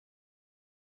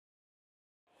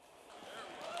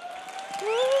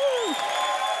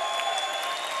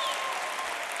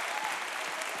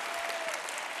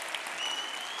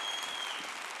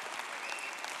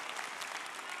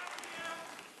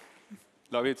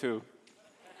Love you too.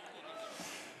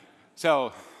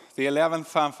 So, the 11th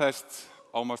Fanfest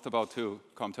almost about to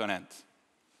come to an end.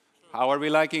 How are we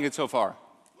liking it so far?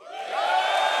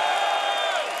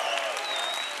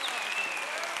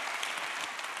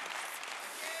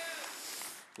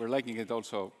 We're liking it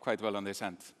also quite well on this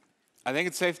end. I think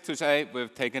it's safe to say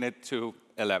we've taken it to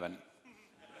 11.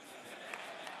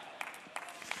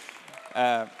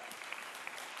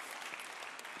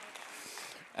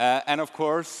 And of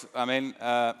course, I mean,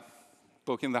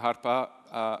 booking the Harpa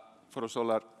for a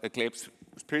solar eclipse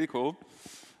was pretty cool.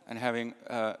 And having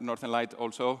Northern Light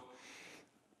also.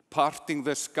 Parting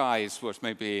the skies was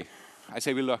maybe, I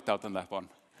say we lucked out on that one.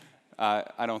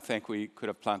 I don't think we could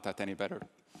have planned that any better.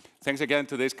 Thanks again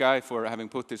to this guy for having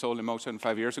put this all in motion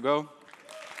 5 years ago.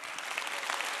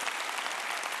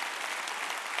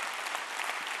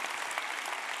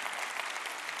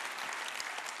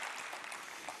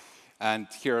 And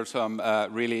here are some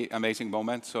really amazing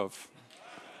moments of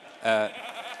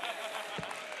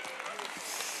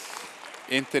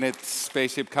internet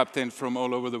spaceship captain from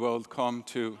all over the world come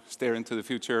to stare into the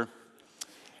future.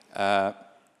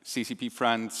 CCP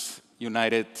friends,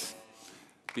 united,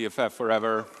 BFF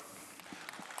forever.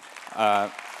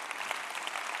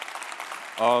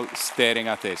 All staring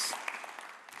at this.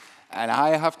 And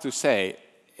I have to say,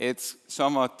 it's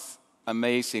somewhat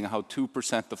amazing how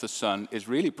 2% of the sun is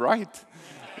really bright.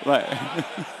 Like,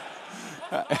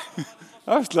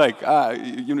 I was like,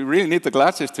 you really need the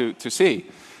glasses to see.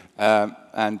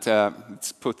 And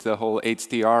it's put the whole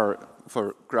HDR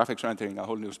for graphics rendering a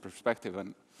whole new perspective,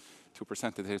 and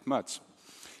 2% it is much.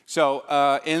 So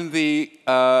in the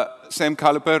same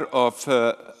caliber of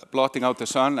blotting out the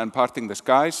sun and parting the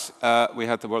skies, we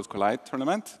had the Worlds Collide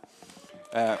tournament.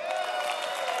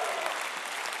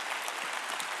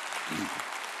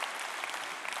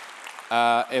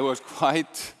 It was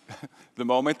quite the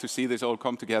moment to see this all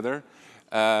come together.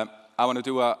 I want to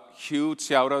do a huge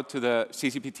shout out to the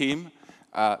CCP team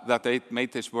that they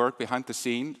made this work behind the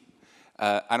scene.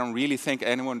 I don't really think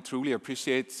anyone truly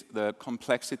appreciates the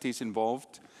complexities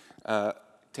involved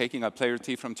taking a player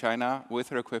T from China with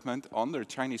their equipment on their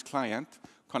Chinese client,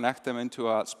 connect them into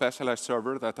a specialized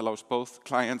server that allows both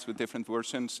clients with different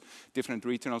versions, different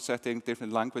regional settings,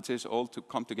 different languages, all to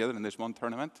come together in this one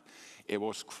tournament. It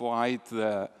was quite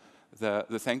the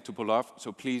thing to pull off,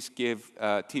 so please give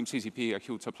Team CCP a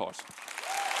huge applause.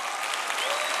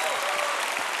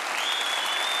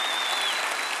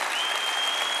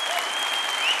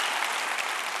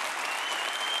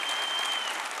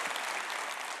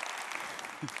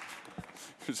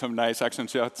 Some nice action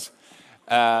shots.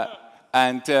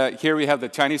 And here we have the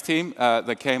Chinese team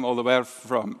that came all the way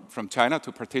from China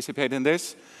to participate in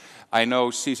this. I know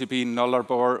CCP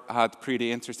Nullarbor had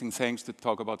pretty interesting things to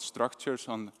talk about structures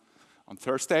on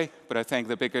Thursday, but I think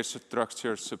the biggest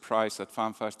structure surprise at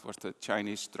FanFest was the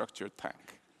Chinese structured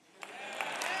tank.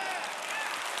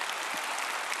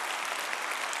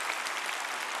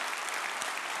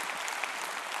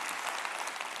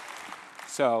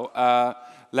 So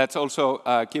let's also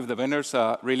give the winners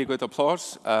a really good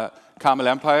applause. Camel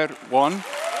Empire won.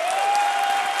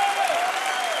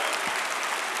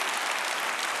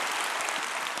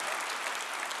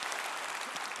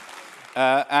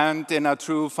 And in a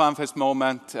true FanFest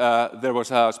moment, there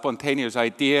was a spontaneous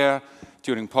idea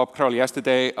during Pop Crawl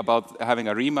yesterday about having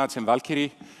a rematch in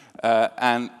Valkyrie.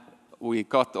 And we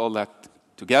got all that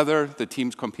together. The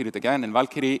teams competed again in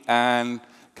Valkyrie, and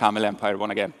Camel Empire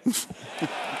won again.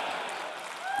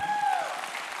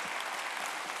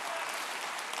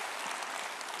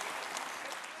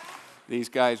 These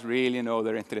guys really know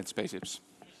their internet spaceships.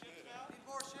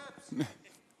 We're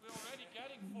already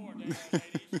getting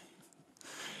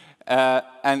 4.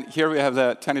 And here we have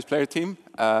the Chinese player team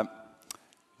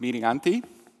meeting Antti.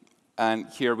 And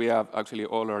here we have actually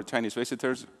all our Chinese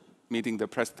visitors meeting the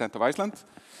President of Iceland.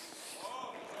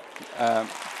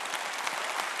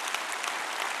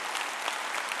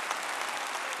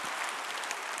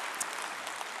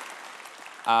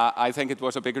 I think it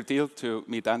was a bigger deal to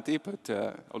meet Antti, but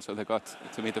also they got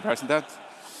to meet the president.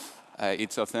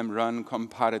 Each of them run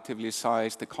comparatively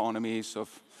sized economies of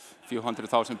a few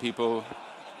 100,000 people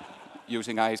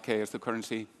using ISK as the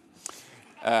currency.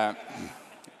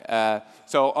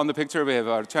 So on the picture, we have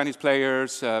our Chinese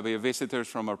players, we have visitors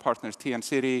from our partners TN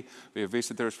City, we have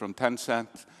visitors from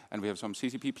Tencent, and we have some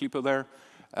CCP people there.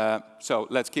 So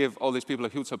let's give all these people a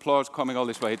huge applause coming all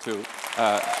this way to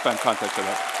spend contact with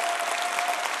us.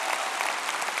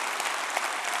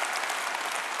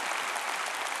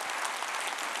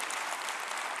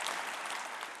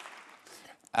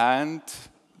 And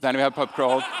then we have Pop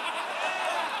Crawl.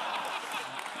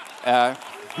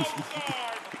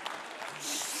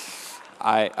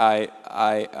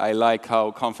 I like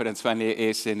how confident Svenny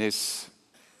is in his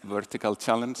vertical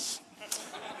challenge.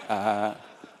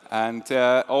 And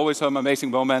always some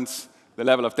amazing moments. The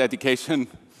level of dedication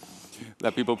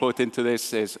that people put into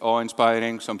this is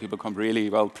awe-inspiring. Some people come really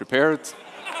well prepared.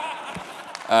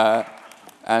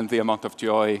 And the amount of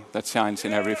joy that shines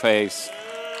in every face.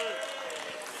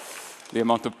 The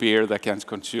amount of beer that gets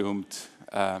consumed.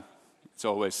 It's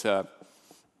always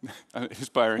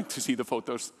inspiring to see the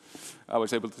photos. I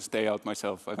was able to stay out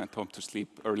myself. I went home to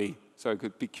sleep early so I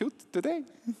could be cute today.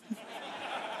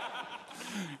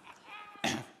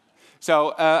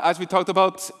 So, as we talked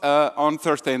about on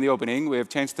Thursday in the opening, we have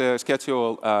changed the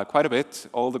schedule quite a bit,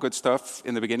 all the good stuff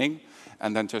in the beginning,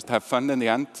 and then just have fun in the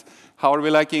end. How are we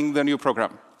liking the new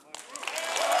program?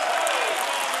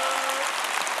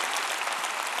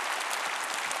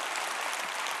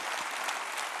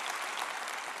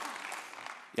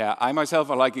 Yeah, I myself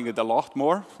are liking it a lot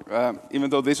more. Even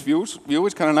though this view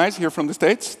is kind of nice here from the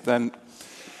States, then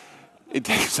it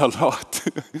takes a lot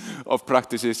of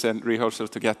practices and rehearsals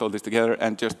to get all this together,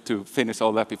 and just to finish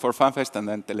all that before Fanfest and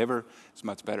then deliver is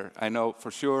much better. I know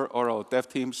for sure our dev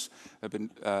teams have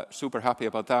been super happy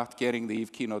about that, getting the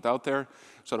EVE keynote out there,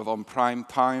 sort of on prime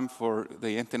time for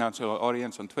the international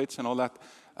audience on Twitch and all that,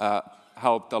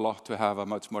 helped a lot to have a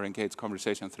much more engaged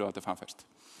conversation throughout the Fanfest.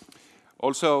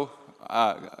 Also,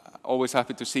 always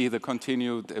happy to see the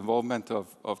continued involvement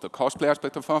of the cosplay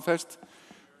aspect of Fanfest.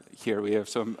 Here we have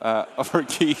some of our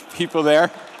key people there.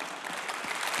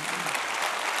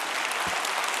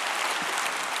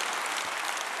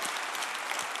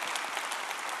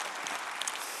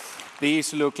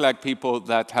 These look like people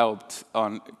that helped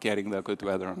on getting the good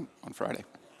weather on Friday.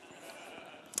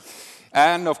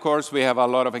 And of course, we have a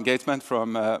lot of engagement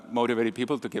from motivated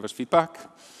people to give us feedback.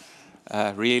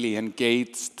 Really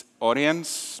engaged audience.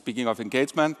 Speaking of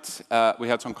engagement, we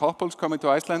had some couples coming to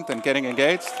Iceland and getting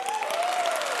engaged.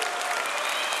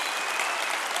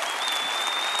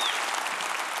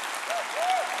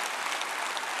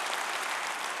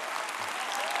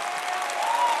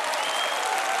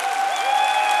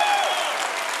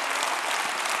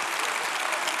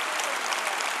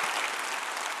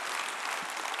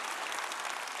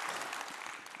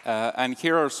 And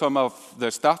here are some of the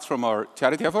stats from our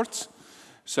charity efforts.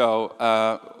 So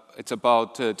it's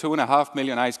about 2.5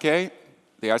 million ISK,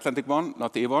 the Icelandic one,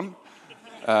 not the EVE one.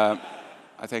 I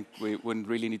think we wouldn't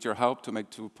really need your help to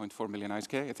make 2.4 million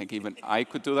ISK. I think even I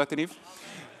could do that in EVE.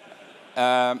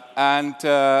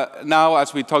 Now,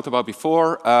 as we talked about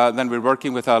before, then we're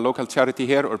working with a local charity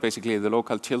here, or basically the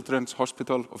local children's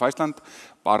hospital of Iceland,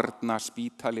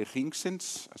 Barnaspítali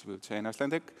Hringsins, as we would say in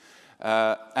Icelandic.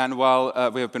 And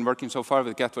while we have been working so far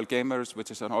with Get Well Gamers, which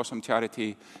is an awesome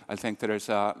charity, I think there is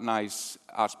a nice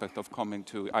aspect of coming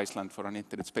to Iceland for an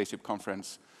Internet Spaceship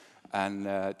conference and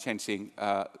changing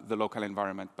the local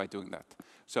environment by doing that.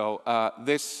 So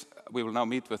we will now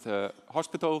meet with the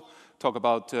hospital, talk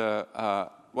about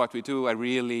what we do. I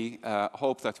really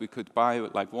hope that we could buy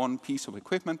like one piece of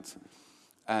equipment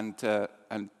and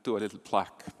do a little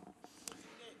plaque.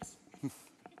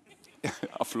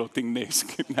 A floating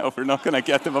Nisk. No, we're not going to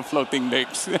get them a floating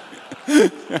Nisk.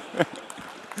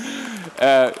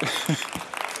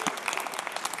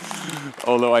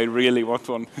 Although I really want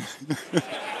one.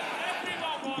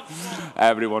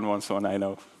 Everyone wants one, I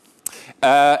know.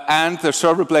 And the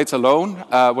server blades alone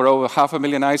were over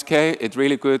 500,000 ISK. It's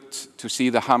really good to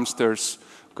see the hamsters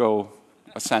go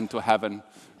ascend to heaven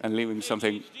and leaving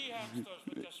something.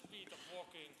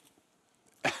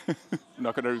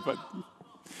 Not going to repeat.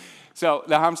 So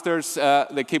the hamsters,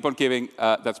 they keep on giving.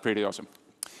 That's pretty awesome.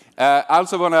 I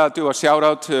also want to do a shout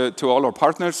out to all our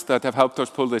partners that have helped us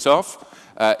pull this off.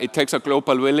 It takes a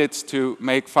global village to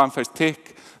make Fanfest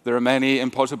tick. There are many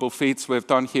impossible feats we've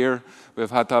done here.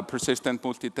 We've had a persistent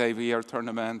multi-day VR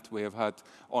tournament. We have had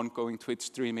ongoing Twitch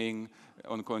streaming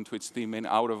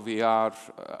out of VR.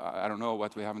 I don't know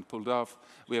what we haven't pulled off.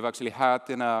 We have actually had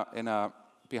in a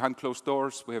behind closed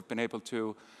doors, we have been able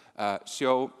to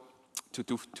show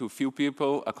to few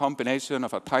people a combination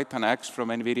of a Titan X from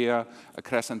NVIDIA, a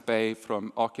Crescent Bay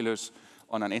from Oculus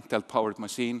on an Intel-powered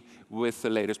machine with the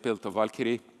latest build of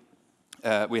Valkyrie.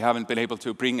 We haven't been able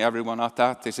to bring everyone at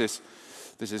that. This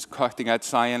is cutting-edge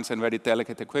science and very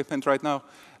delicate equipment right now.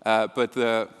 But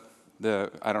the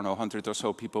I don't know, 100 or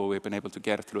so people we've been able to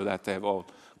get through that, they've all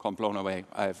come blown away.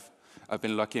 I've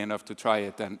been lucky enough to try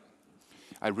it, and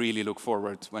I really look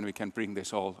forward when we can bring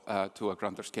this all to a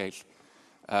grander scale.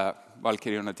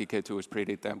 Valkyrie on a DK2 is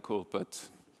pretty damn cool, but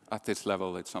at this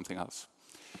level, it's something else.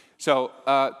 So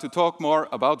to talk more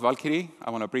about Valkyrie,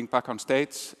 I want to bring back on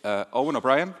stage Owen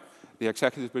O'Brien, the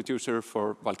executive producer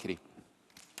for Valkyrie.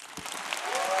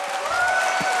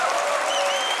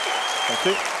 Thank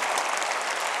you.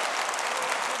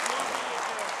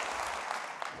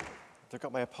 They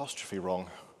got my apostrophe wrong.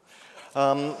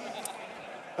 I'm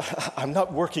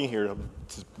not working here.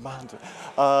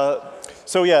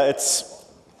 So yeah,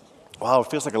 wow, it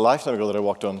feels like a lifetime ago that I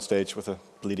walked on stage with a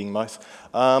bleeding mouth.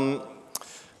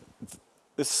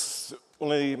 This is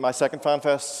only my second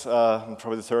Fanfest, and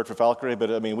probably the third for Valkyrie,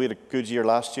 but I mean, we had a good year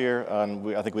last year, and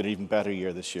I think we had an even better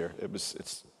year this year.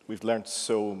 We've learned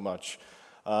so much.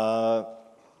 One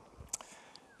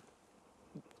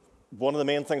of the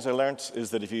main things I learned is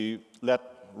that if you let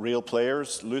real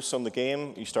players loose on the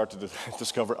game, you start to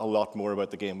discover a lot more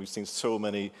about the game. We've seen so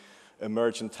many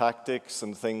emergent tactics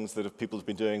and things that people have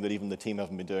been doing that even the team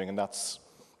haven't been doing, and that's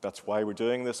why we're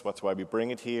doing this. That's why we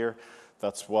bring it here.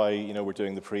 That's why we're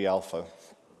doing the pre-alpha.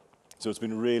 So it's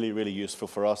been really, really useful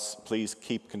for us. Please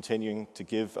keep continuing to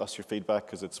give us your feedback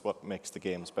because it's what makes the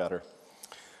games better.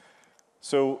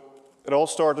 So it all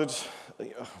started,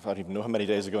 I don't even know how many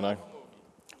days ago now,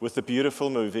 with the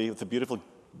beautiful movie, with the beautiful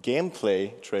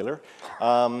gameplay trailer.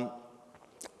 And,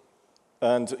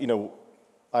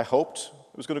 I hoped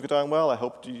it was going to go down well. I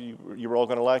hoped you were all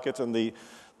going to like it, and the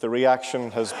reaction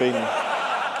has been...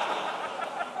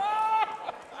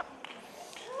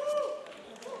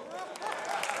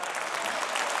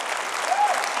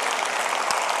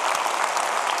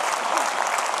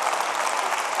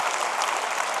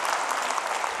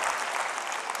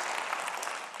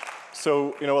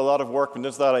 So, a lot of work went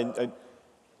into that.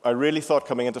 I really thought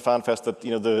coming into Fanfest that,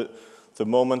 the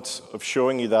moment of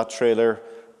showing you that trailer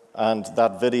and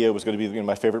that video was going to be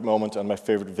my favorite moment and my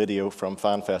favorite video from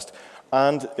Fanfest.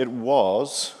 And it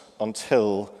was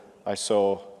until I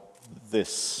saw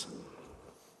this.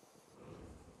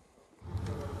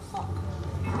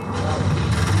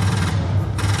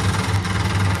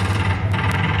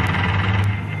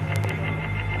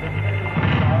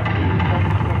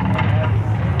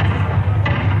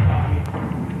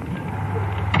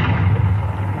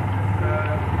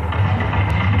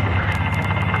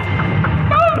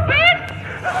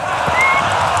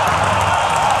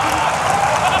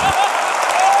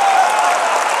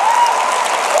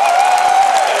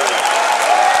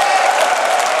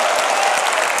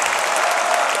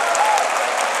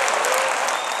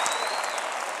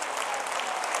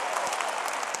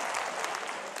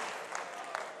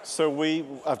 So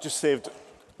I've just saved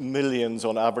millions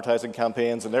on advertising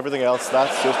campaigns and everything else.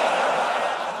 That's just,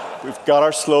 we've got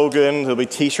our slogan. There'll be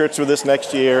T-shirts with this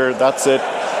next year. That's it.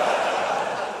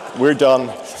 We're done.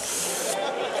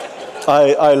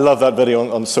 I love that video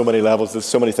on so many levels. There's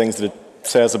so many things that it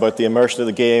says about the immersion of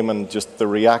the game and just the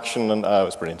reaction, and it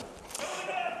was brilliant.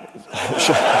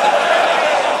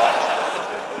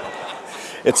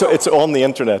 It's on the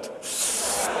internet.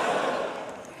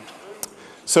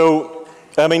 So,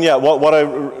 I mean, yeah, what I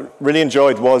really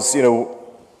enjoyed was,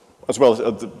 as well as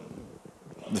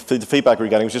the feedback we were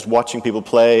getting was just watching people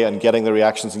play and getting the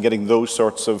reactions and getting those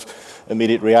sorts of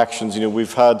immediate reactions.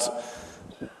 We've had,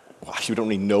 actually we don't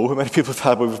really know how many people we've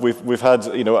had, but we've had,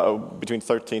 between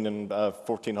 13 and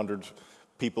 1,400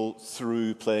 people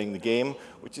through playing the game,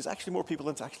 which is actually more people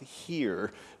than's actually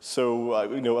here. So, I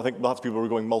think lots of people were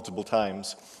going multiple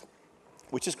times,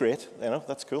 which is great,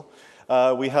 that's cool.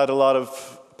 We had a lot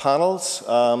of panels,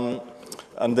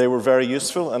 and they were very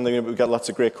useful, and we got lots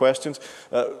of great questions.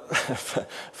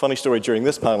 Funny story, during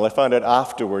this panel, I found out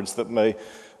afterwards that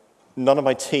none of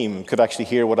my team could actually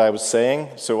hear what I was saying,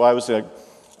 so I was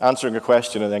answering a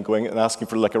question and then going and asking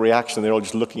for a reaction. They're all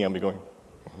just looking at me going,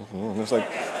 and it's like,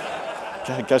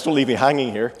 guys, don't leave me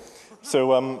hanging here.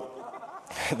 So,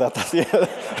 yeah.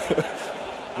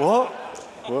 What?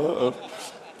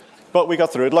 But we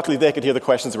got through it. Luckily, they could hear the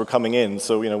questions that were coming in,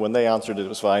 so when they answered it, it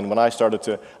was fine. When I started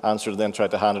to answer it and then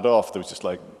tried to hand it off, there was just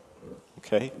like,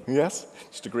 okay, yes,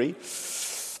 just agree.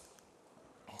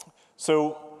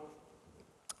 So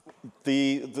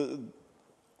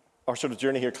our sort of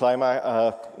journey here came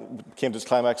to its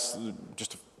climax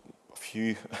just a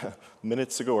few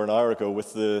minutes ago or an hour ago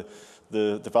with the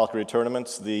Valkyrie tournament.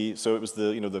 So it was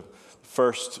the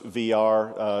first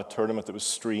VR tournament that was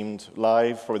streamed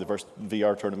live, probably the first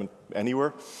VR tournament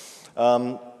anywhere.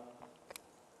 And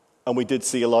we did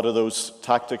see a lot of those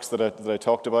tactics that I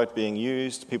talked about being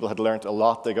used. People had learned a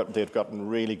lot. They'd gotten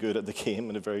really good at the game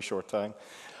in a very short time.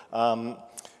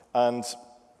 And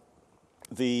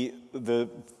the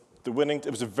winning,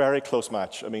 it was a very close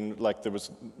match. I mean, there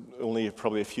was only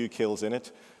probably a few kills in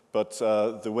it, but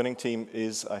the winning team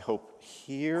is, I hope,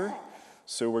 here.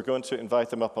 So we're going to invite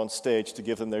them up on stage to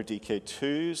give them their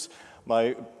DK2s.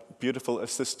 My beautiful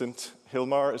assistant,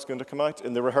 Hellmar, is going to come out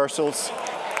in the rehearsals.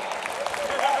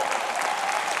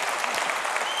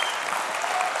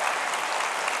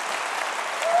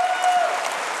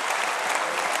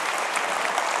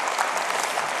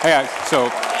 Yeah, so.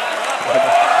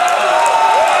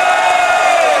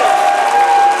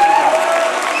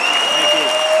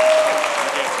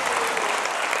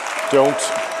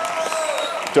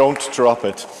 Don't drop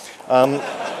it.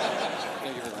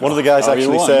 One of the guys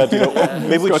actually said,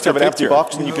 maybe we just have an empty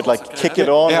box and you could like kick it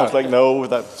on. I was like, no,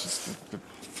 that just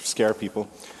scare people.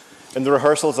 In the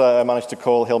rehearsals, I managed to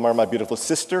call Hellmar my beautiful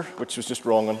sister, which was just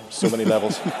wrong on so many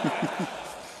levels.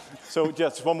 So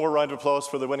just one more round of applause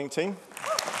for the winning team.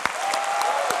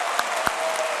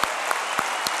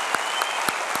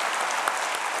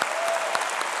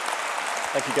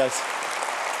 Thank you, guys.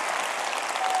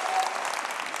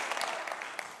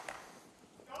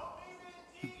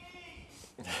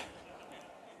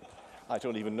 I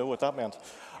don't even know what that meant.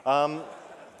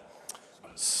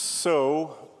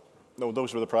 No,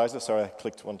 those were the prizes. Sorry, I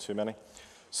clicked one too many.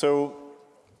 So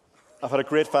I've had a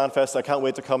great Fanfest. I can't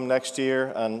wait to come next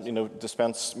year and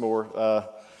dispense more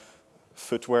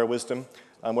footwear wisdom.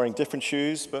 I'm wearing different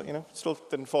shoes, but still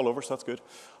didn't fall over, so that's good.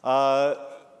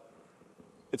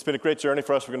 It's been a great journey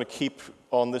for us. We're going to keep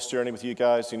on this journey with you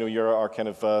guys. You're our kind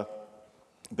of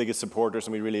biggest supporters,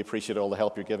 and we really appreciate all the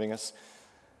help you're giving us.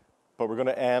 But we're going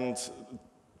to end,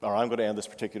 or I'm going to end this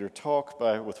particular talk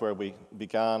with where we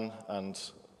began, and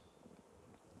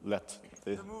let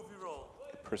the movie roll.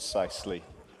 Precisely.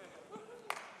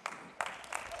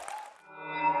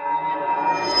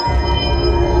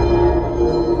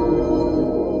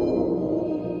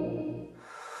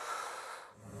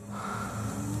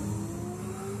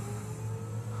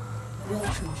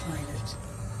 Welcome, pilot.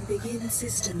 Begin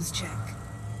systems check.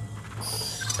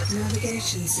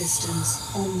 Navigation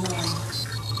systems online.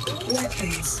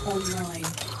 Weapons online.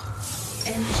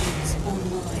 Engines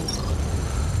online.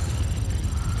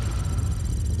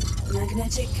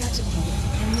 Magnetic catapult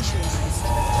initialized.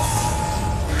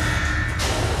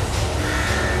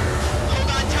 Hold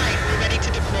on tight. We're ready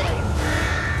to deploy.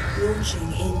 Launching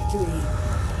in 3,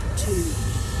 2,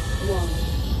 1.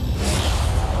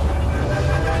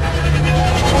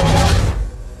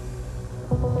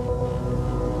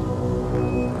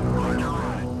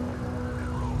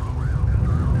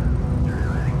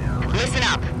 Listen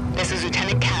up. This is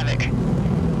Lieutenant Kavik.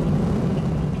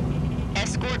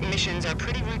 Escort missions are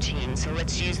pretty routine, so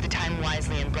let's use the time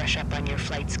wisely and brush up on your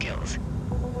flight skills.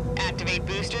 Activate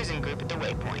boosters and group at the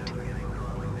waypoint.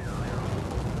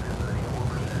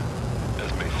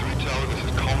 Esme 3 Tower, this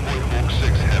is Convoy Hawk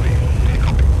 6 Heavy.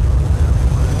 Copy.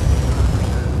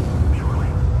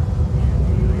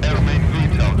 Esme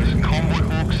 3 Tower, this is Convoy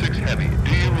Hawk 6 Heavy.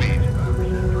 Do you read?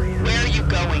 Where are you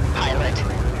going, pilot?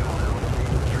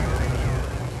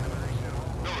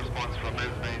 No response from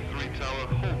Esme 3 Tower.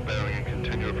 Hold bearing and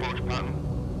continue approach pattern.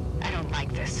 I don't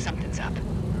like this. Something's up.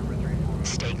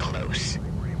 Stay close.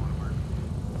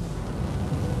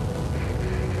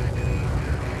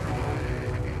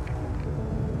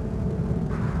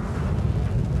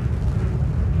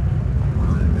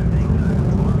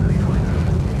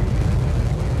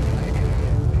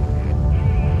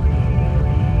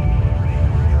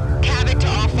 Kavik to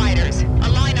all fighters.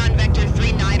 Align on Vector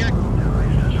 3-9er.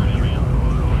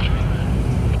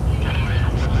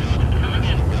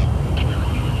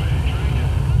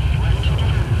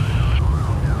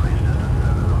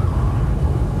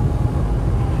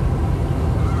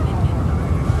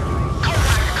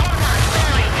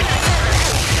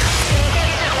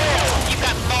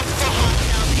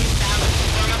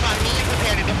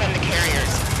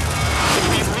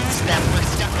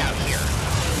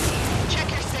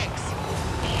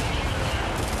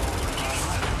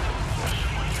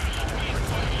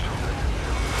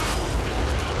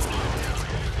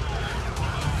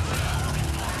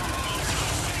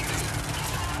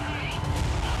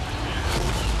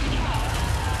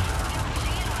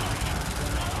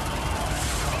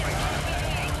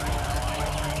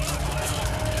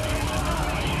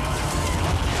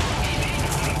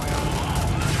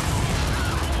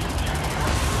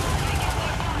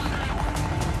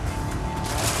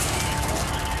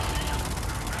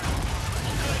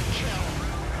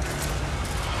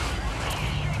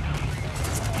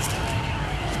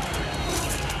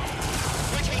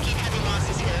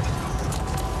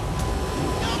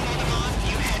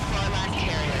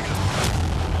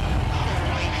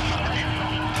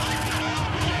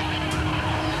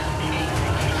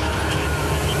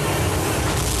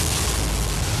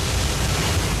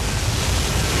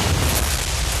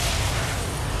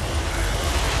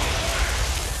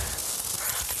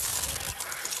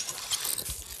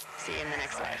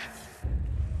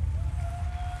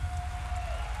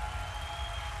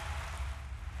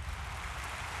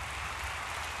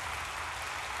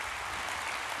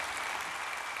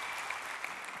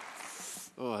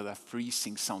 oh, that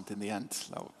freezing sound in the end.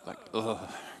 Like, ugh.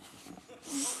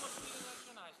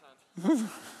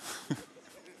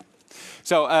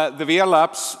 So the VR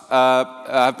labs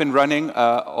have been running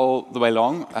all the way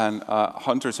long, and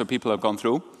hundreds of people have gone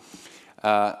through.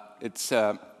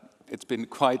 It's been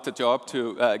quite a job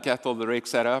to get all the rigs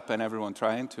set up and everyone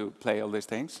trying to play all these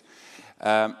things.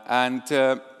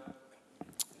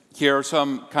 Here are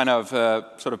some kind of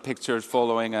sort of pictures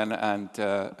following and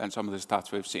some of the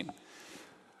stats we've seen.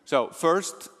 So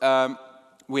first,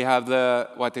 we have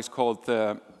what is called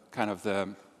the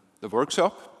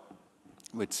workshop,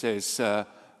 which is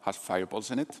has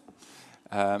fireballs in it.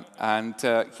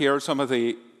 Here are some of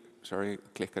the, sorry,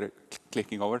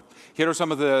 clicking over. Here are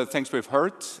some of the things we've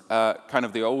heard. Kind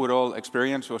of the overall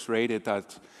experience was rated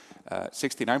at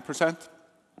 69%.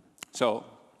 So,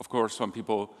 of course, some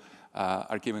people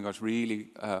are giving us really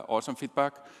awesome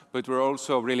feedback, but we're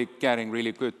also really getting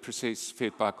really good, precise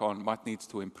feedback on what needs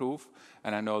to improve,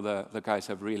 and I know the guys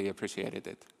have really appreciated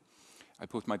it. I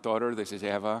put my daughter, this is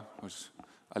Eva, who's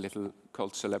a little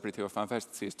cult celebrity of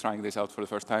Fanfest. She's trying this out for the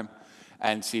first time,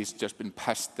 and she's just been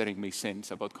pestering me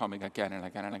since about coming again and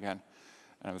again and again.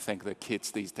 And I think the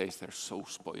kids these days, they're so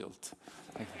spoiled.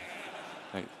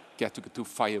 They get to do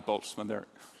fireballs when they're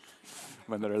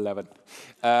 11.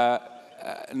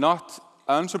 Not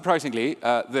unsurprisingly,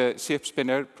 the ship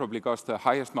spinner probably got the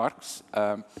highest marks,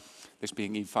 this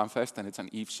being Eve Fanfest, and it's an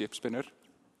Eve ship spinner.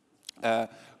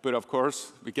 But of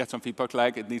course, we get some feedback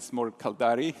like it needs more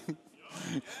Caldari.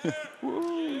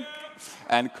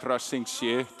 And crushing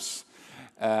ships.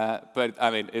 But I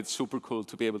mean, it's super cool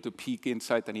to be able to peek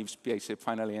inside an Eve spaceship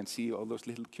finally and see all those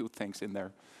little cute things in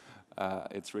there.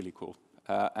 It's really cool.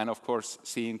 And of course,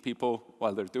 seeing people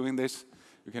while they're doing this,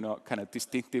 you can kind of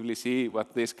distinctively see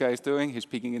what this guy is doing. He's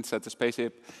peeking inside the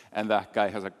spaceship, and that guy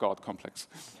has a god complex.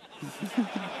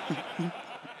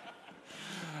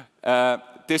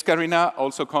 Disc Arena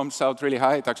also comes out really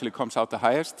high. It actually comes out the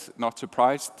highest, not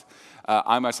surprised.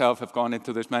 I myself have gone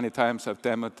into this many times. I've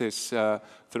demoed this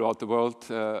throughout the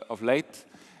world of late.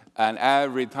 And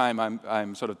every time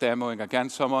I'm sort of demoing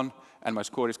against someone, and my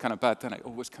score is kind of bad, and I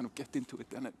always kind of get into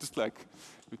it, and it just like,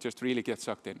 you just really get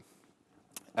sucked in.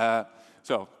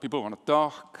 So people want to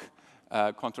dock,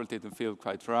 control didn't feel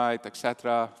quite right,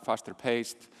 etc., faster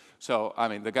paced. So, I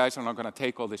mean, the guys are not going to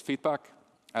take all this feedback,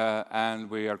 and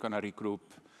we are going to regroup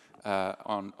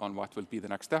on what will be the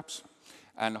next steps.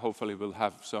 And hopefully we'll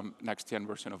have some next-gen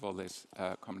version of all this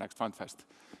come next Fanfest.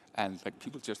 And like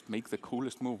people just make the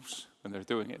coolest moves when they're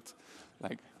doing it.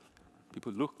 Like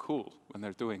people look cool when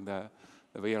they're doing the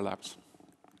VR labs.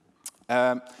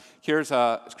 Here's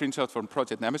a screenshot from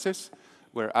Project Nemesis,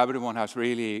 where everyone has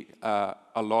really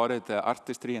allotted the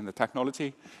artistry and the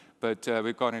technology. But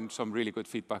we've gotten some really good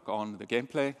feedback on the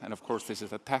gameplay. And of course, this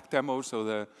is a tech demo, so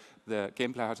the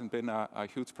gameplay hasn't been a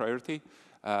huge priority.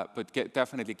 But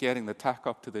definitely getting the tech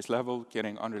up to this level,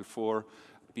 getting Unreal 4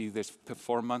 be this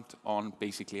performant on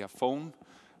basically a phone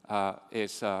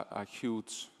is a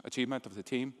huge achievement of the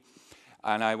team.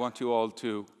 And I want you all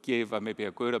to give maybe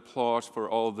a good applause for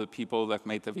all the people that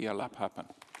made the VR Lab happen.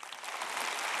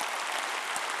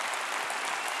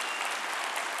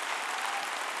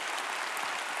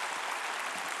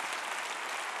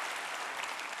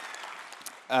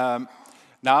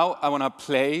 Now I want to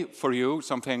play for you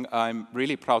something I'm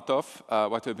really proud of,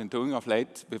 what we've been doing of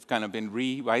late. We've kind of been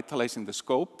revitalizing the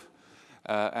scope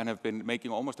and have been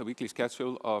making almost a weekly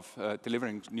schedule of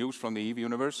delivering news from the EVE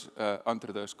universe under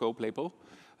the scope label.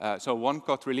 So one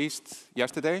got released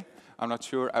yesterday. I'm not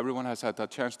sure everyone has had a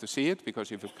chance to see it because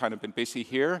you've kind of been busy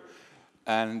here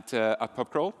and at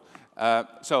PubCrawl.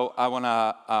 So I want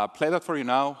to play that for you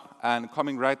now, and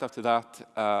coming right after that,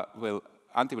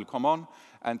 Antti will come on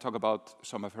and talk about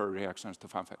some of her reactions to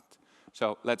Fanfest.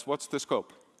 So let's watch the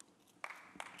scope.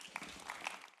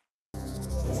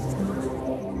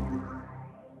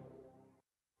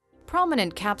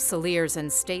 Prominent capsuleers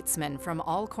and statesmen from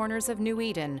all corners of New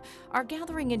Eden are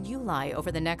gathering in Uli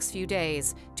over the next few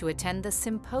days to attend the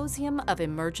Symposium of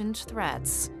Emergent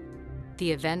Threats.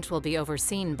 The event will be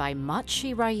overseen by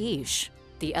Matshi Raish,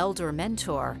 the elder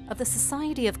mentor of the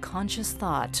Society of Conscious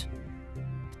Thought.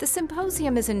 The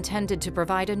symposium is intended to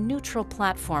provide a neutral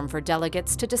platform for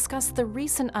delegates to discuss the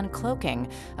recent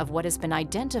uncloaking of what has been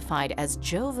identified as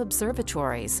Jove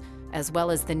observatories, as well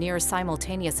as the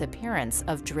near-simultaneous appearance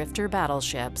of drifter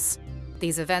battleships.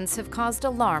 These events have caused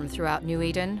alarm throughout New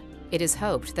Eden. It is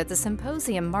hoped that the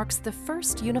symposium marks the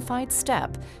first unified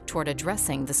step toward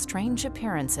addressing the strange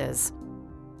appearances.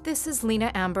 This is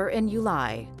Lena Amber in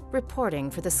Uli, reporting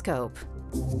for The Scope.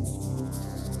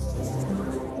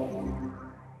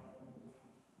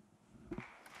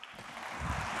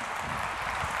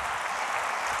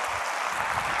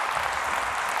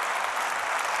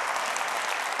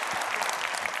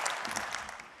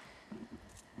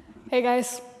 Hey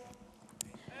guys.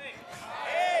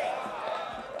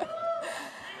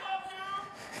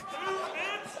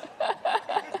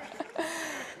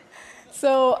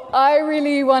 So I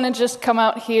really want to just come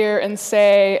out here and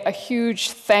say a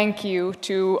huge thank you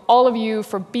to all of you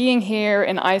for being here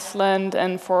in Iceland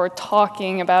and for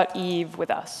talking about EVE with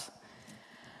us.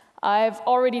 I've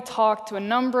already talked to a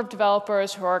number of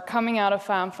developers who are coming out of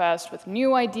Fanfest with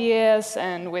new ideas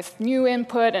and with new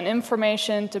input and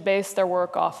information to base their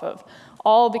work off of,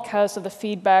 all because of the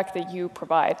feedback that you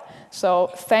provide. So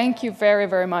thank you very,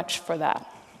 very much for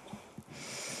that.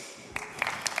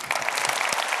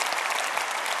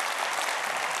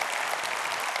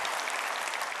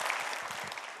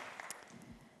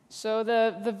 So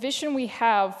the vision we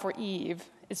have for EVE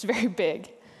is very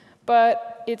big, but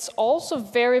it's also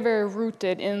very, very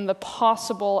rooted in the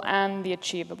possible and the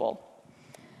achievable.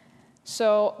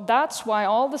 So that's why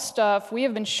all the stuff we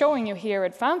have been showing you here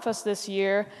at Fanfest this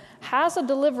year has a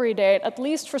delivery date, at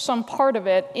least for some part of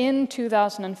it, in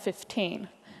 2015.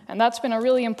 And that's been a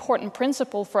really important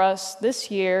principle for us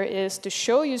this year, is to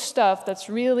show you stuff that's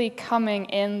really coming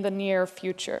in the near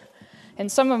future. In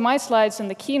some of my slides in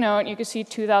the keynote, you can see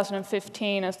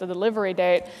 2015 as the delivery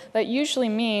date. That usually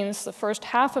means the first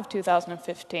half of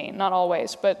 2015, not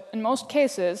always, but in most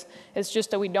cases, it's just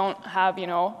that we don't have,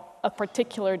 a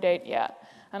particular date yet.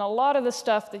 And a lot of the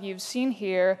stuff that you've seen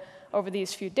here over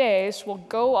these few days will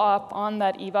go up on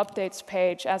that EVE Updates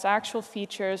page as actual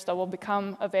features that will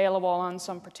become available on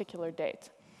some particular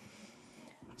date.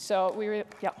 So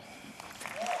yeah.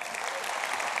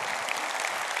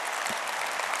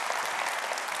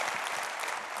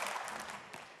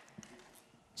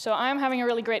 So I'm having a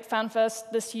really great Fanfest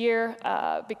this year.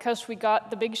 Because we got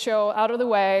the big show out of the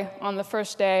way on the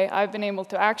first day, I've been able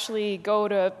to actually go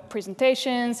to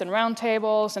presentations and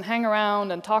roundtables and hang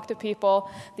around and talk to people.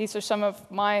 These are some of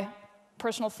my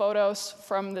personal photos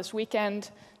from this weekend,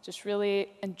 just really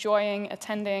enjoying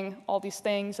attending all these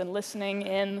things and listening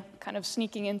in, kind of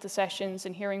sneaking into sessions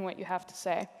and hearing what you have to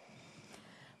say.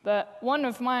 But one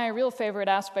of my real favorite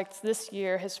aspects this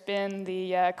year has been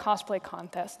the cosplay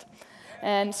contest.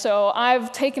 And so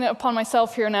I've taken it upon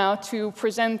myself here now to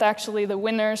present actually the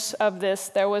winners of this.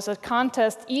 There was a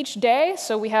contest each day,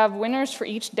 so we have winners for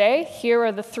each day. Here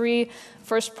are the 3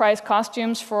 first prize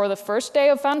costumes for the first day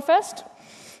of Fanfest.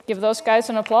 Give those guys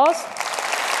an applause.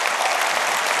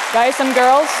 Guys and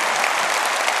girls.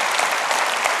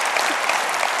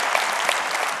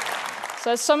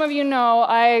 So as some of you know,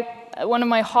 one of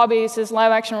my hobbies is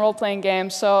live-action role-playing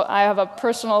games, so I have a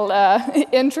personal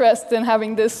interest in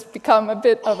having this become a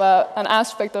bit of an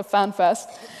aspect of Fanfest.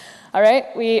 All right,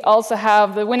 we also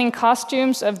have the winning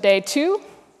costumes of day 2.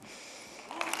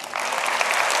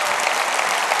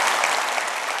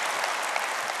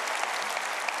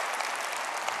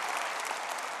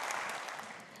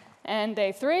 And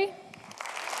day 3.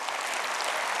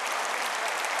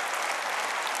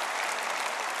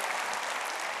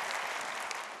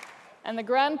 And the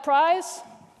grand prize?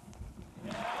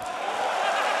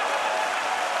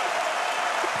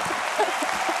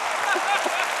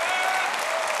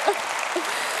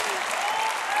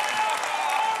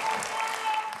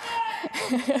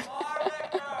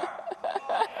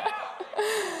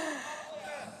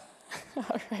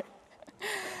 All right.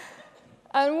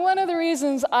 And one of the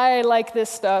reasons I like this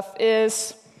stuff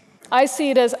is I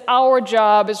see it as our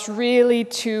job is really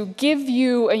to give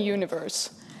you a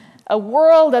universe. A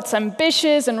world that's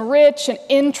ambitious and rich and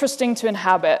interesting to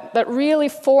inhabit, that really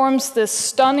forms this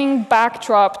stunning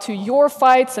backdrop to your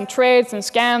fights and trades and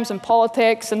scams and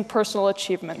politics and personal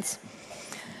achievements.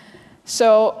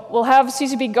 So we'll have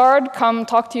CCP Guard come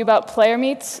talk to you about player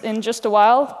meets in just a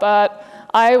while, but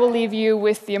I will leave you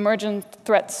with the Emergent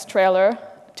Threats trailer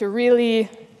to really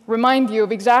remind you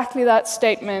of exactly that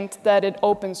statement that it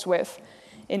opens with.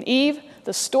 In EVE,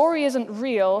 the story isn't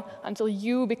real until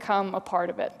you become a part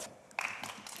of it.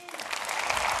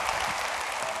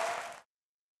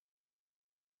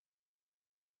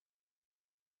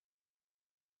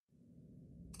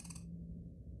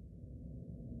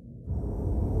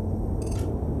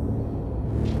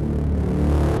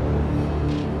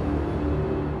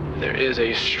 There is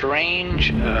a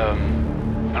strange, I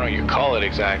don't know what you call it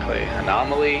exactly,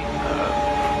 anomaly,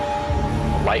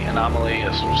 a light anomaly,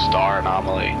 a star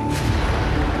anomaly.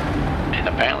 And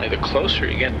apparently the closer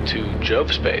you get to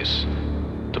Jove space,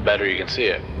 the better you can see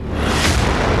it.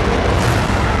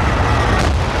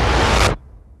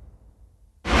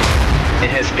 It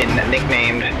has been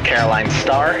nicknamed Caroline's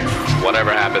Star.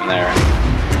 Whatever happened there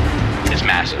is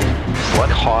massive. What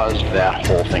caused that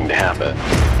whole thing to happen?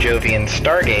 Jovian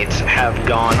stargates have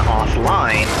gone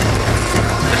offline.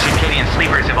 The circadian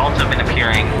sleepers have also been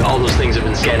appearing. All those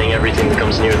scanning everything that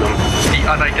comes near them. The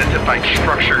unidentified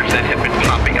structures that have been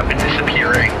popping up and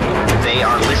disappearing. They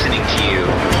are listening to you,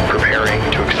 preparing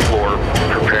to explore,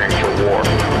 preparing for war.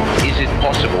 Is it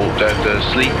possible that the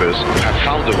sleepers have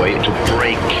found a way to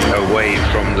break away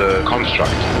from the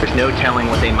construct? There's no telling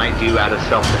what they might do out of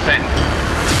self-defense.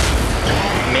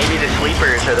 Maybe the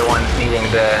sleepers are the ones needing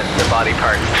the body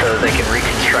parts so that they can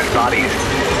reconstruct bodies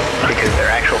because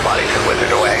their actual bodies have withered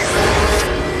away.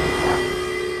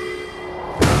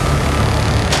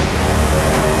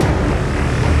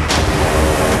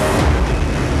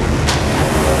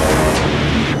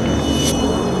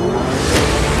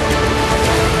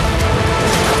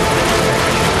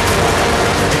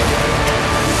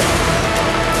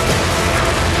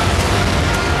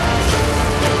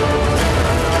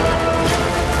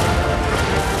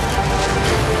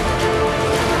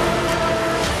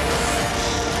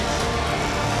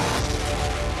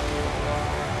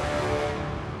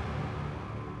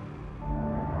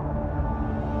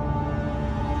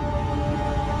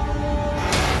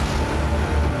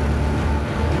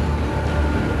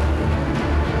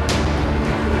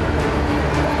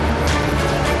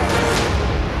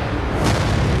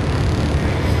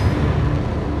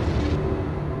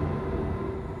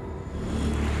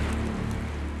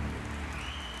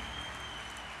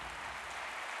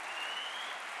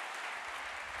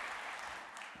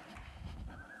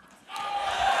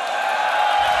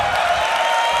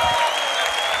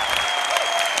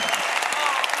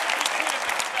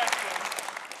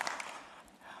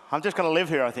 I'm just going to live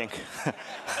here, I think.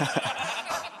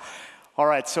 All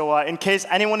right, so in case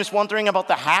anyone is wondering about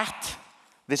the hat,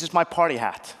 this is my party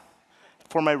hat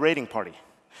for my raiding party.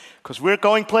 Because we're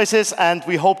going places, and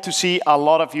we hope to see a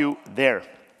lot of you there.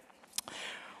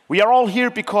 We are all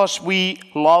here because we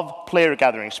love player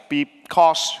gatherings,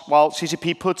 because while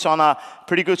CCP puts on a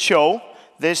pretty good show,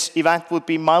 this event would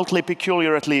be mildly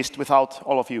peculiar, at least, without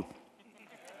all of you.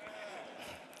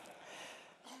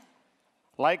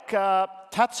 Like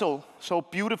Tetzel so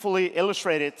beautifully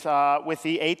illustrated with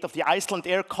the aid of the Iceland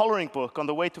Air coloring book on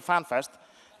the way to Fanfest,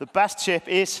 the best ship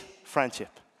is friendship.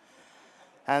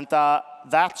 And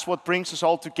that's what brings us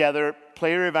all together.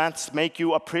 Player events make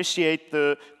you appreciate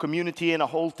the community in a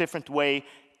whole different way,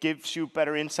 gives you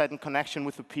better insight and connection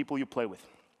with the people you play with.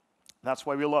 That's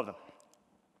why we love them.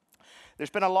 There's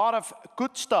been a lot of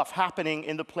good stuff happening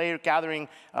in the player gathering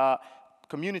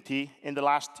community in the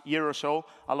last year or so.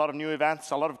 A lot of new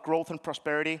events, a lot of growth and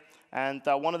prosperity. And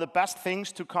one of the best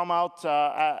things to come out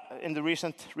in the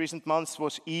recent months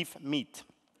was EVE Meet.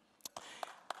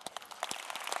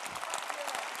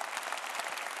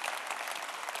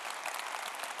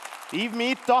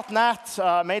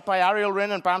 EveMeet.net, made by Ariel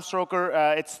Rinn and Bram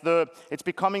Stoker. It's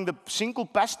becoming the single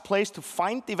best place to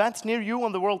find events near you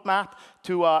on the world map,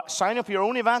 to sign up your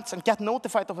own events and get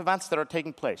notified of events that are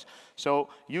taking place. So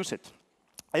use it.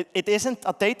 It isn't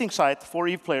a dating site for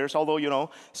EVE players, although, you know,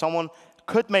 someone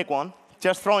could make one.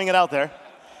 Just throwing it out there.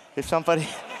 If somebody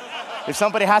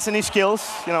has any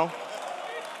skills, you know.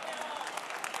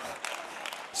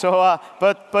 So,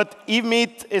 but EVE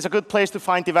Meet is a good place to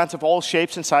find events of all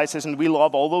shapes and sizes, and we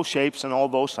love all those shapes and all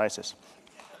those sizes.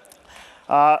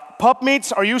 Pub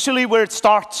meets are usually where it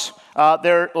starts.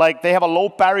 They have a low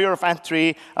barrier of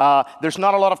entry. There's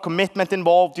not a lot of commitment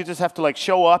involved. You just have to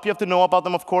show up. You have to know about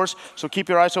them, of course. So keep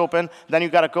your eyes open. Then you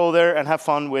got to go there and have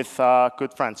fun with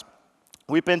good friends.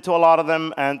 We've been to a lot of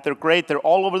them, and they're great. They're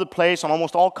all over the place on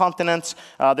almost all continents.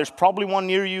 There's probably one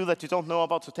near you that you don't know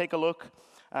about, so take a look.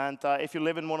 And if you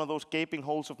live in one of those gaping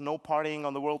holes of no partying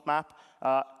on the world map,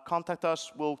 contact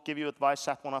us. We'll give you advice.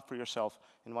 Set one up for yourself.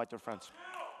 Invite your friends.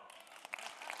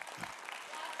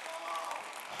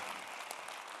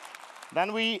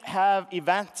 Then we have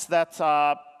events that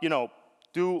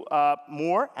do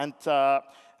more and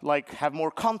have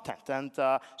more content. And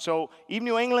so EVE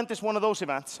New England is one of those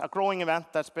events, a growing event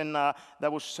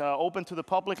that was open to the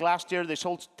public last year. They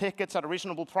sold tickets at a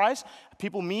reasonable price.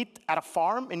 People meet at a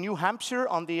farm in New Hampshire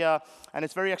and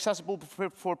it's very accessible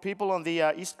for people on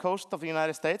the east coast of the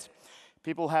United States.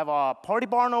 People have a party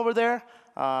barn over there,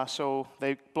 so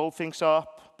they blow things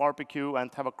up, barbecue,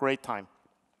 and have a great time.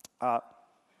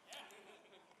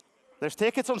 There's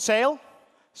tickets on sale.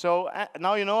 So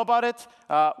now you know about it.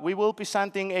 We will be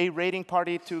sending a raiding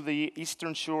party to the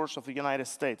eastern shores of the United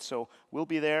States. So we'll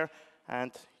be there,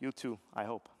 and you too, I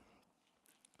hope.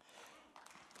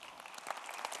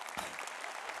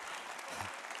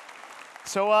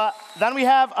 So then we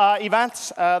have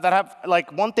events that have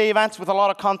like one-day events with a lot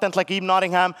of content, like Eve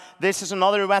Nottingham. This is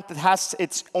another event that has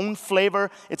its own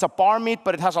flavor. It's a bar meet,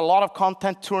 but it has a lot of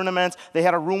content, tournaments. They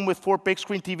had a room with 4 big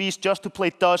screen TVs just to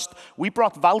play Dust. We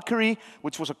brought Valkyrie,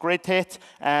 which was a great hit.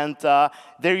 And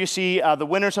there you see the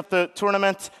winners of the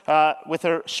tournament with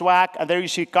her swag. And there you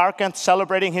see Gargant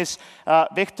celebrating his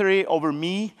victory over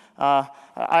me. I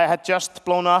had just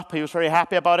blown up. He was very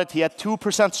happy about it. He had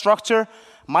 2% structure.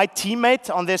 My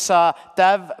teammate on this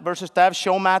dev versus dev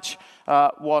show match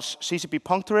was CCP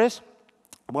Puncturis.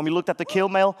 When we looked at the kill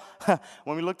mail,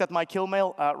 when we looked at my kill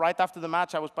mail right after the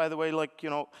match, I was, by the way, like, you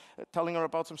know, telling her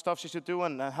about some stuff she should do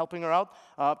and helping her out.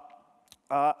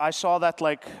 I saw that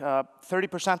like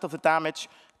 30% of the damage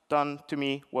done to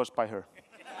me was by her.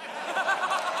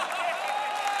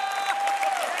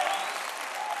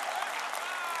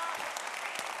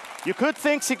 You could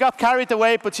think she got carried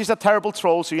away, but she's a terrible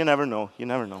troll, so you never know. You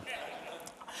never know.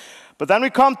 But then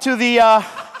we come to the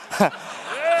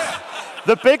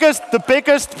the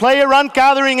biggest player-run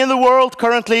gathering in the world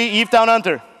currently, Eve Down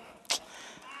Under.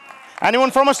 Anyone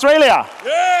from Australia?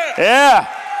 Yeah. Yeah.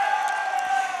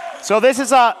 So this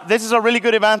is a really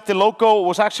good event. The logo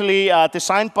was actually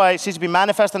designed by CCP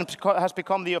Manifest and has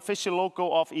become the official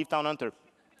logo of Eve Down Under.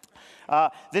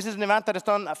 This is an event that has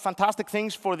done fantastic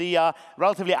things for the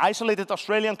relatively isolated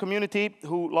Australian community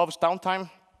who loves downtime.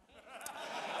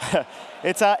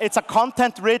 It's a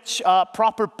content-rich,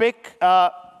 proper big,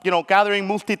 gathering,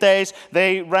 multi-days.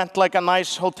 They rent like a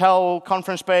nice hotel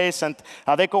conference space, and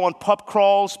they go on pub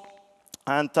crawls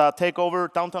and take over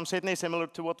downtown Sydney, similar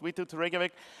to what we do to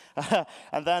Reykjavik.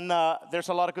 And then there's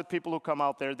a lot of good people who come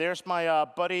out there. There's my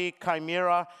buddy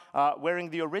Chimera wearing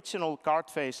the original Guard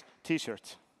Face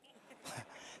T-shirt.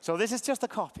 So this is just a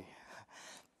copy.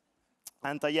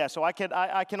 And yeah, so I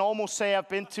can almost say I've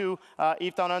been to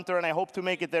Eve Down Under, and I hope to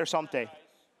make it there someday.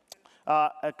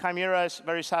 Chimera is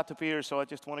very sad to be here, so I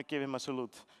just want to give him a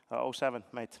salute. 07,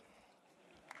 mate.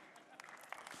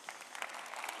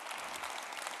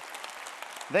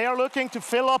 They are looking to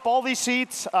fill up all these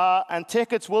seats, and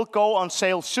tickets will go on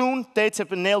sale soon. Dates have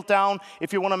been nailed down.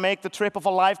 If you want to make the trip of a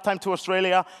lifetime to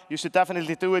Australia, you should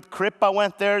definitely do it. Crippa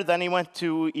went there, then he went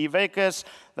to Eve Vegas,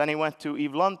 then he went to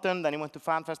Eve London, then he went to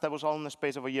Fanfest. That was all in the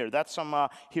space of a year. That's some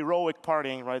heroic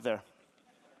partying right there.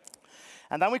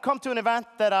 And then we come to an event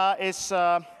that is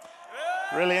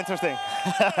really interesting.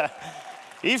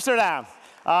 Amsterdam.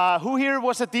 Who here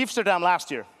was at Amsterdam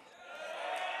last year?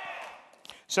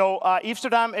 So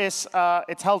Amsterdam is,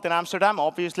 it's held in Amsterdam,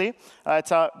 obviously.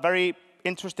 It's a very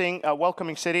interesting,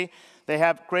 welcoming city. They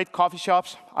have great coffee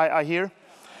shops, I hear.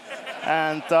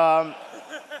 And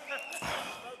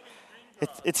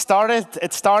it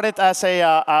started as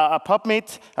a pub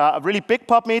meet, a really big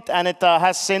pub meet, and it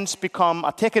has since become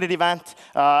a ticketed event.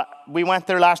 We went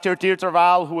there last year. Deirdre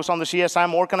Val, who was on the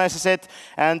CSM, organizes it,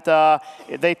 and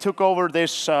they took over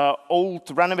this old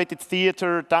renovated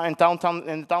theater in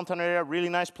the downtown area. Really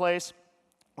nice place.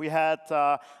 We had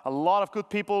a lot of good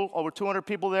people, over 200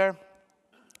 people there.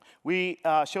 We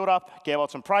showed up, gave out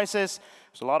some prizes.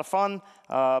 It was a lot of fun.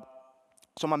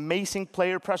 Some amazing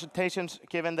player presentations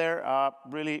given there.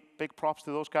 Really big props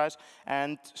to those guys.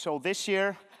 And so this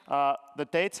year, the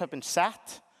dates have been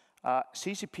set.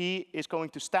 CCP is going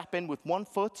to step in with 1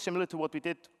 foot, similar to what we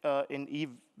did in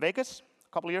Eve Vegas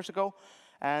a couple of years ago.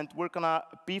 And we're going to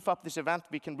beef up this event.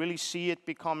 We can really see it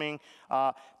becoming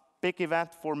a big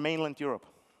event for mainland Europe.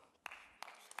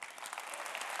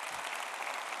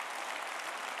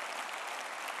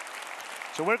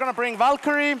 So we're going to bring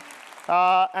Valkyrie.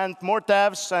 And more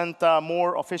devs and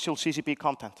more official CCP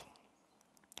content.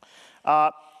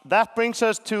 That brings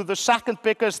us to the second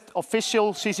biggest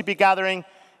official CCP gathering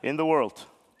in the world,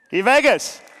 Eve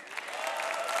Vegas.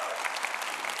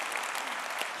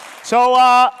 So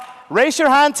raise your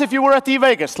hands if you were at Eve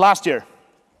Vegas last year.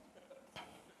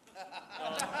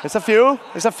 It's a few.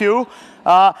 It's a few.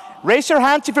 Raise your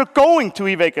hands if you're going to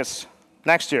Eve Vegas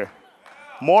next year.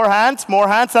 More hands,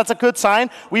 that's a good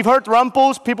sign. We've heard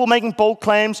rumbles, people making bold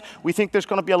claims. We think there's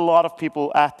going to be a lot of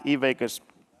people at Eve Vegas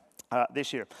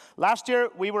this year. Last year,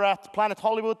 we were at Planet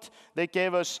Hollywood. They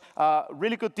gave us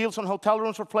really good deals on hotel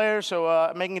rooms for players,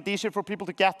 so making it easier for people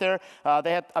to get there.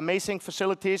 They had amazing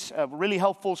facilities, really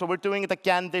helpful, so we're doing it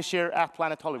again this year at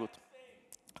Planet Hollywood.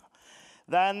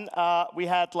 Then we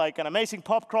had like an amazing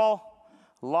pub crawl.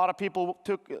 A lot of people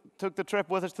took the trip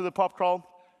with us to the pub crawl.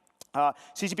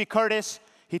 CCP Curtis,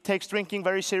 he takes drinking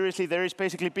very seriously. There is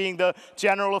basically being the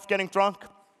general of getting drunk,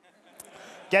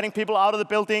 getting people out of the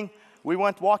building. We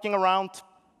went walking around.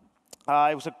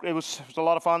 It was a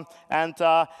lot of fun. And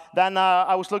then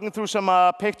I was looking through some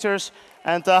pictures,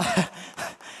 and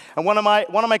And one of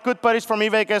my good buddies from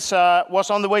Vegas was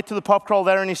on the way to the pub crawl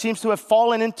there, and he seems to have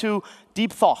fallen into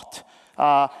deep thought.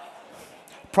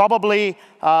 Probably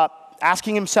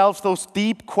asking himself those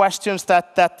deep questions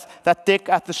that dig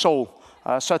at the soul,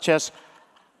 such as,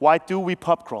 why do we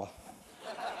pub crawl?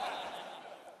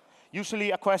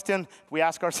 Usually a question we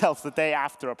ask ourselves the day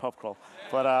after a pub crawl,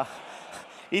 but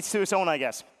each to his own, I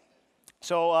guess.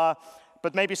 So,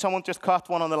 but maybe someone just caught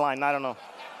one on the line. I don't know.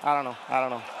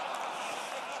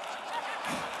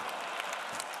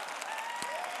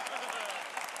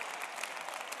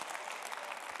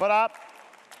 But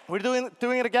we're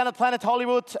doing it again at Planet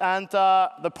Hollywood, and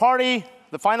the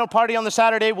final party on the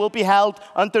Saturday will be held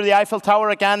under the Eiffel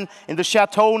Tower again in the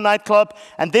Chateau nightclub.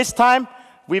 And this time,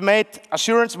 we've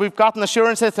gotten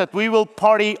assurances that we will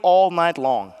party all night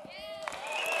long.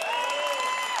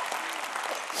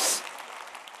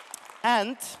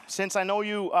 And since I know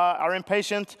you are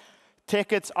impatient,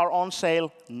 tickets are on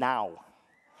sale now.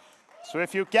 So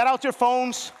if you get out your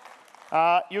phones,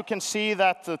 you can see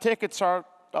that the tickets are...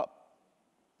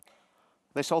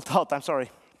 they sold out, I'm sorry.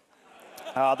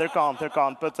 They're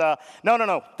gone. But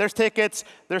no. There's tickets.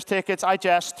 I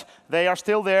jest. They are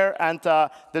still there, and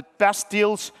the best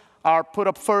deals are put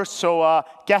up first. So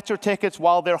get your tickets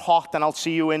while they're hot, and I'll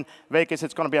see you in Vegas.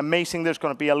 It's going to be amazing. There's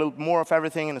going to be a little more of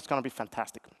everything, and it's going to be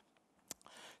fantastic.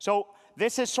 So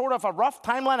this is sort of a rough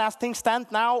timeline as things stand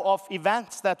now of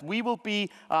events that we will be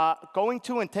going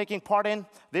to and taking part in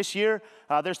this year.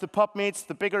 There's the pub meets,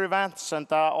 the bigger events,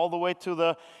 and all the way to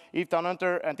the Eve Down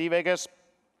Under and Vegas.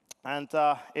 And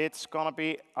it's going to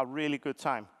be a really good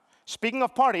time. Speaking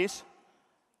of parties,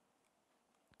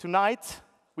 tonight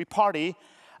we party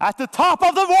at the top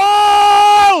of the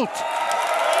world!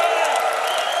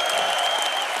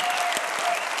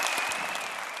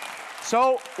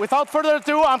 So, without further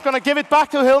ado, I'm going to give it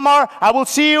back to Hellmar. I will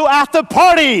see you at the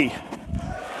party!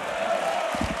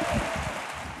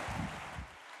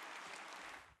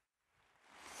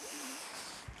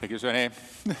 Thank you, Sonny.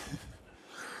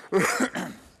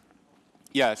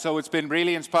 Yeah, so it's been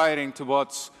really inspiring to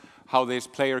watch how these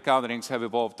player gatherings have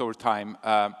evolved over time.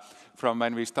 From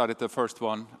when we started the first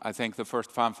one, I think the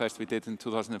first Fanfest we did in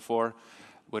 2004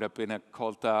 would have been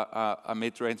called a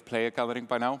mid-range player gathering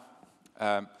by now.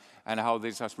 And how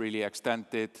this has really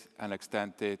extended and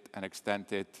extended and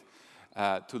extended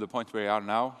to the point where we are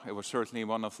now. It was certainly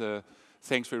one of the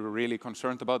things we were really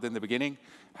concerned about in the beginning,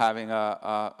 having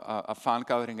a fan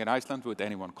gathering in Iceland. Would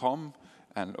anyone come?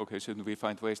 And okay, shouldn't we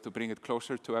find ways to bring it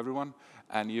closer to everyone?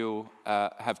 And you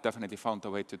have definitely found a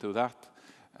way to do that.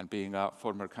 And being a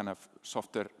former kind of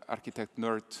software architect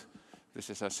nerd, this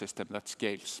is a system that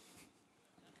scales.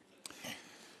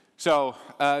 So,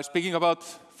 speaking about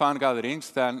fan gatherings,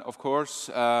 then, of course,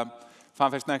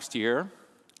 Fanfest next year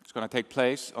is going to take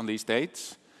place on these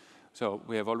dates. So,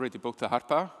 we have already booked the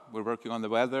Harpa. We're working on the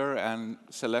weather and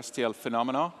celestial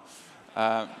phenomena.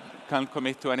 Can't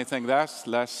commit to anything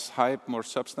less hype, more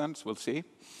substance. We'll see.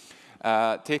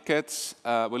 Tickets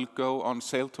will go on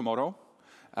sale tomorrow.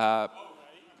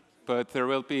 But there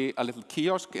will be a little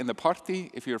kiosk in the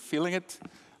party. If you're feeling it,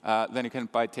 then you can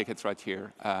buy tickets right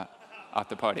here at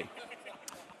the party.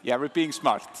 Yeah, we're being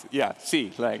smart. Yeah,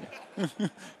 see, like,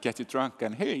 get you drunk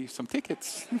and, hey, some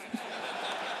tickets.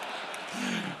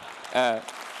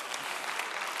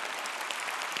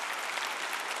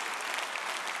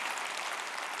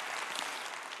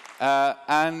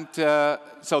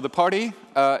 So the party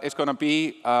is going to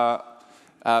be,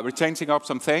 we're changing up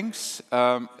some things.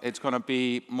 It's going to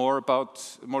be more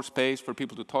space for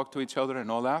people to talk to each other and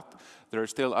all that. There are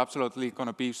still absolutely going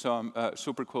to be some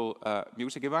super cool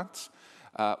music events.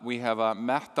 We have a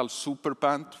metal super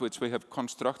band, which we have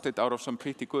constructed out of some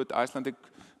pretty good Icelandic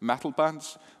metal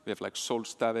bands. We have like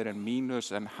Solstafir and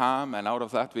Minus and Ham, and out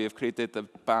of that we have created the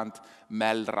band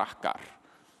Melrakkar,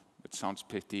 which sounds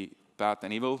pretty bad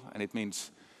and evil, and it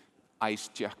means ice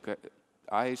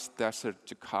desert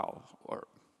jackal, or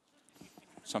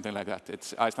something like that.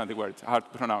 It's Icelandic word, hard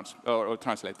to pronounce or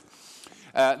translate.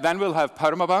 Then we'll have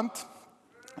Permaband.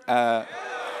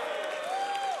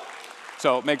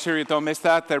 So make sure you don't miss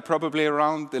that. They're probably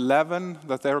around 11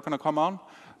 that they're going to come on.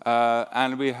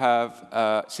 And we have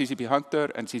CCP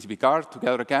Hunter and CCP Guard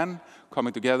together again,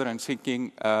 coming together and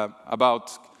thinking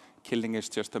about killing is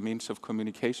just a means of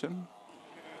communication.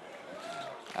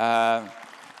 And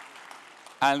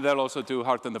they'll also do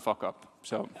Harden the Fuck Up.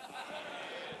 So.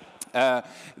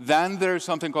 Then there's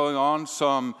something going on,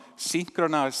 some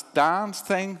synchronized dance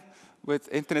thing with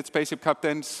Internet Spaceship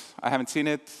Captains. I haven't seen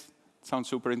it. It sounds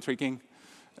super intriguing.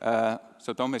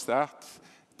 So don't miss that.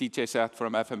 DJ set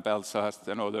from FM Belfast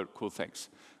and other cool things.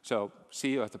 So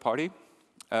see you at the party.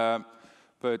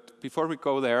 But before we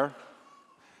go there,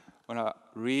 I want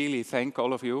to really thank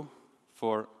all of you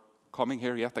for coming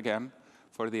here yet again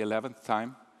for the 11th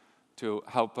time to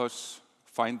help us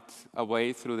find a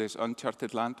way through this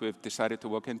uncharted land we've decided to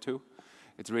walk into.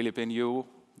 It's really been you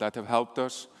that have helped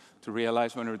us to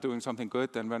realize when we're doing something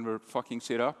good and when we're fucking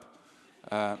shit up,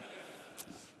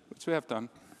 which we have done.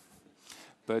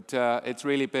 But it's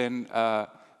really been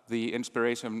the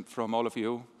inspiration from all of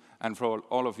you and from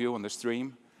all of you on the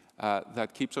stream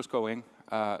that keeps us going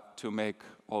to make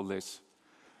all this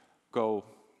go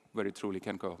where it truly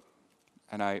can go.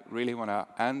 And I really want to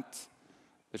end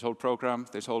this whole program,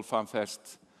 this whole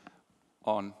Fanfest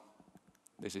on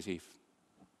This is Eve.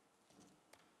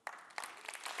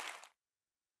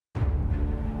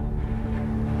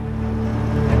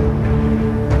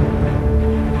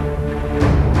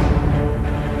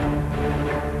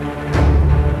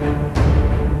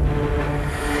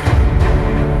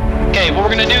 What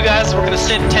we're going to do, guys, we're going to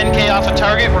sit 10K off a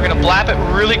target, we're going to blap it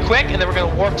really quick, and then we're going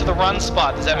to warp to the run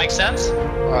spot. Does that make sense?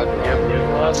 Yep.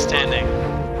 Outstanding.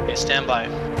 Okay, stand by.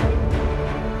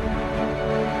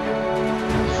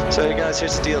 So hey guys,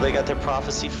 here's the deal. They got their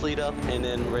Prophecy fleet up, and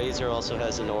then Razor also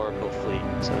has an Oracle fleet.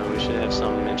 So we should have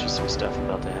some interesting stuff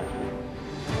about to happen.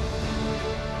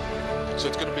 So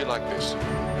it's going to be like this.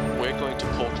 We're going to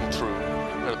portal through,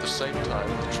 and at the same time,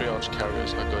 the triage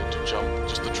carriers are going to jump,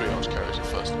 just the triage carriers at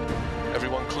first.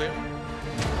 Everyone clear?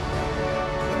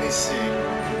 Let me see.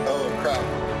 Oh crap.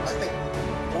 I think,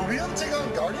 will we be able to take on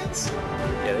Guardians?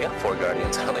 Yeah, they got 4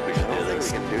 Guardians. I don't think we should do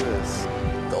this. I think we can do this.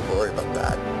 Don't worry about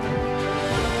that.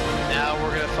 Now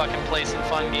we're going to fucking play some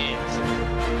fun games.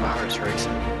 My heart's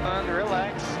racing.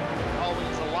 Relax.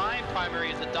 Always align.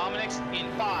 Primary is the Dominix in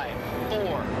 5,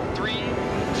 4, 3, 2.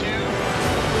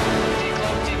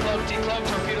 Decloak, decloak.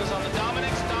 Torpedoes on the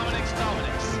Dominix.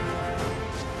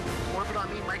 Orbit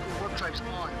on me, micro warp drives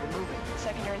on. We're moving.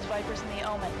 Secondaries, Vipers, and the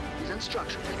Omen. He's in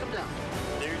structure. Take him down.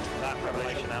 Dude, that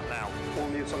revelation out now. All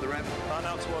mutes on the ramp. Run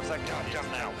out towards that gun, just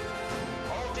now.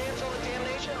 All dams on the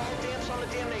damnation, all dams on the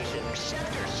damnation.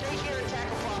 Scepter, stay here and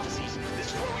tackle prophecies. This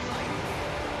is where we fight.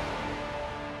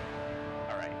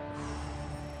 Alright.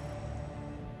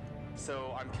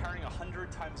 So I'm carrying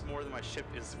 100 times more than my ship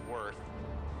is worth.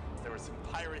 There were some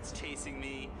pirates chasing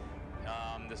me.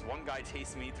 There's one guy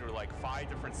chasing me through like 5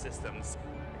 different systems.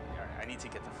 I need to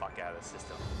get the fuck out of this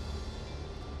system.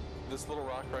 This little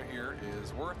rock right here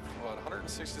is worth about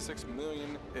 166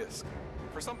 million ISK.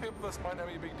 For some people, this might not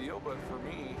be a big deal, but for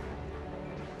me,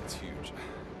 it's huge.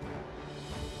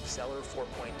 Stellar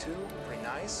 4.2, pretty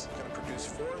nice. Gonna produce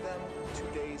 4 of them, 2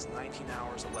 days, 19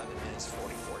 hours, 11 minutes,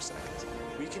 44 seconds.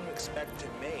 We can expect to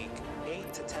make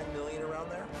 8 to 10 million around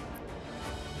there.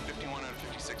 51 out of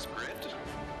 56 grid.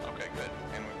 Okay, good.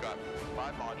 And we've got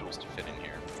 5 modules to fit in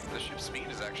here. The ship's speed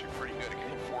is actually pretty good. It can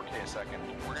hit 4K a second.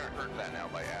 We're going to hurt that now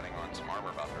by adding on some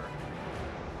armor buffer.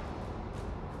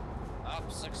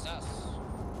 Up, success.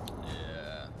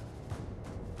 Yeah.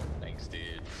 Thanks,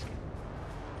 dude.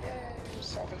 Yay, this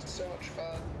is so much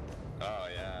fun. Oh,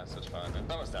 yeah, such fun.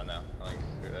 It's almost done now. Like,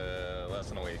 less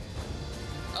than a week.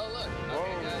 Oh, look.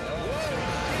 Okay, good.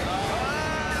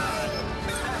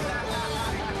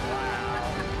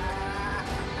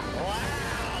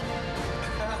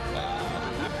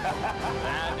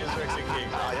 That is fixing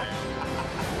gigs right there.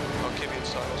 Archivian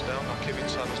silos down, Archivian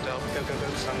silos down. Go,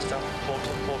 silos down.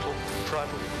 Portal,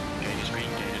 tribal. Gate is green.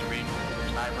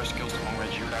 Sniper skills to long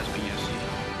range, you guys BSC.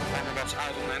 Sniper got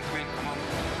idle, man, queen, come on.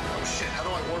 Oh shit, how do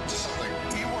I warp to something?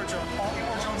 E-war jump, all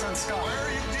E-war jumps on Scott. Where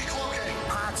are you decloaking?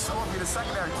 Show me the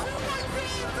secondary. Oh my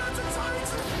god, that's a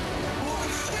titan! Oh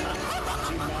shit!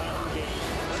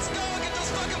 Let's go, get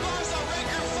those fucking bombs out,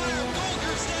 Raker, fire,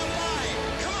 Golger, stand by!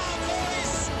 Come on,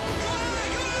 boys! Come on,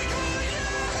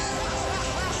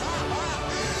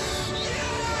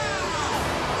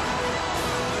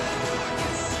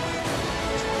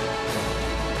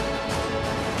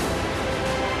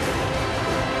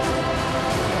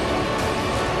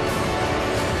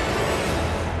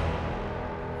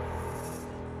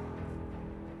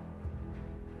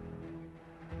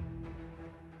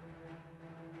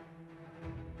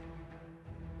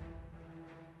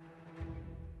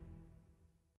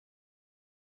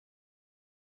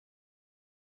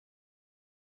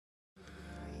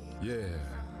 Yeah,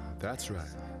 that's right.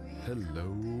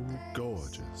 Hello,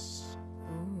 gorgeous.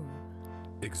 Ooh.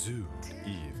 Exude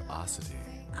Eve-ocity.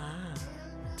 Ah.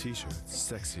 T-shirts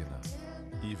sexy enough,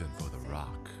 even for the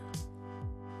rock.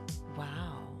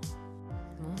 Wow.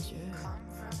 Mon Dieu.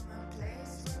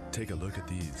 Take a look at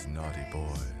these naughty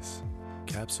boys.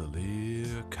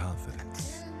 Capsuleer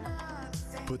confidence.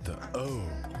 Put the O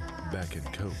back in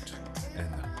coat and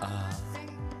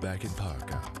the back in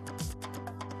parka.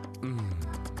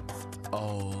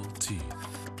 All teeth.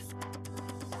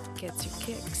 Get your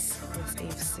kicks with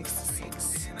Eve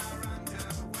 66.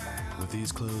 With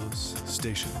these clothes,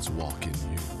 stations walk in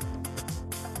you.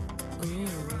 Ooh.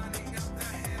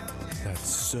 That's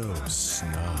so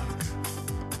snug.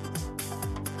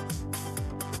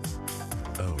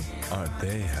 Oh, aren't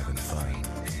they having fun?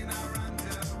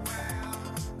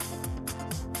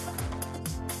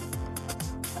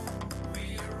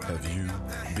 Have you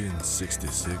been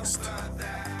 66'd?